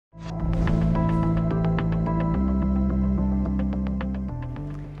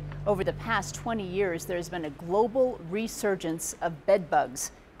Over the past 20 years, there's been a global resurgence of bed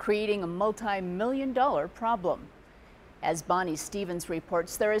bugs, creating a multi-million-dollar problem. As Bonnie Stevens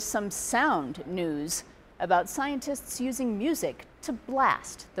reports, there is some sound news about scientists using music to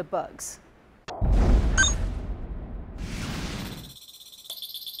blast the bugs.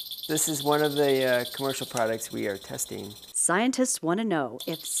 This is one of the commercial products we are testing. Scientists want to know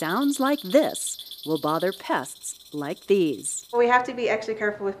if sounds like this will bother pests like these. We have to be extra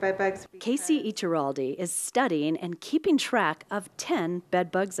careful with bed bugs. Casey Ichiraldi is studying and keeping track of 10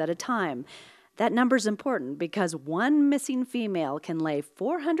 bed bugs at a time. That number's important because one missing female can lay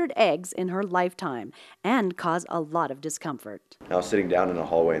 400 eggs in her lifetime and cause a lot of discomfort. I was sitting down in the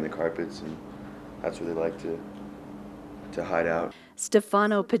hallway in the carpets, and that's where they like to hide out.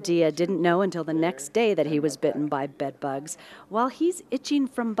 Stefano Padilla didn't know until the next day that he was bitten by bed bugs. While he's itching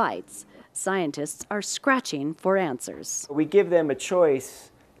from bites, scientists are scratching for answers. We give them a choice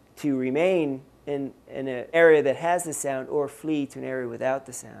to remain in an area that has the sound or flee to an area without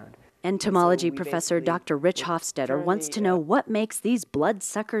the sound. Entomology professor Dr. Rich Hofstetter wants to know what makes these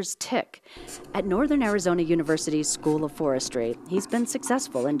bloodsuckers tick. At Northern Arizona University's School of Forestry, he's been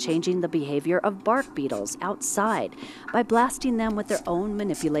successful in changing the behavior of bark beetles outside by blasting them with their own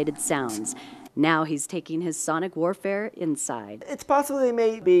manipulated sounds. Now he's taking his sonic warfare inside. It's possible they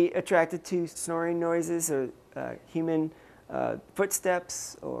may be attracted to snoring noises or human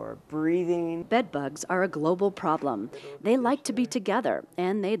footsteps or breathing. Bed bugs are a global problem. They like to be together,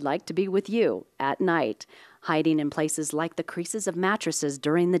 and they'd like to be with you at night, hiding in places like the creases of mattresses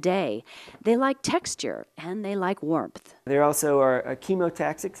during the day. They like texture, and they like warmth. They also are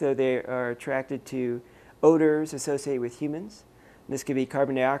chemotaxic, so they are attracted to odors associated with humans. This could be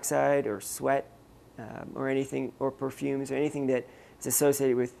carbon dioxide or sweat or anything, or perfumes, or anything that is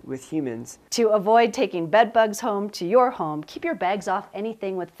associated with humans. To avoid taking bed bugs home to your home, keep your bags off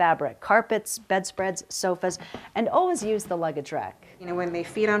anything with fabric, carpets, bedspreads, sofas, and always use the luggage rack. You know, when they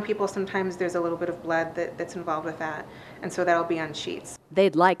feed on people, sometimes there's a little bit of blood that's involved with that, and so that'll be on sheets.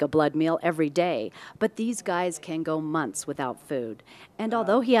 They'd like a blood meal every day, but these guys can go months without food. And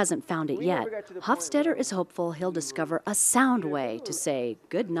although he hasn't found it yet, Hofstetter is hopeful he'll discover a sound way to say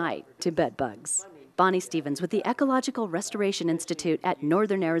good night to bed bugs. Bonnie Stevens with the Ecological Restoration Institute at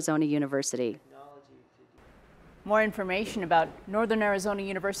Northern Arizona University. More information about Northern Arizona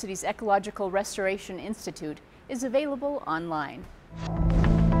University's Ecological Restoration Institute is available online.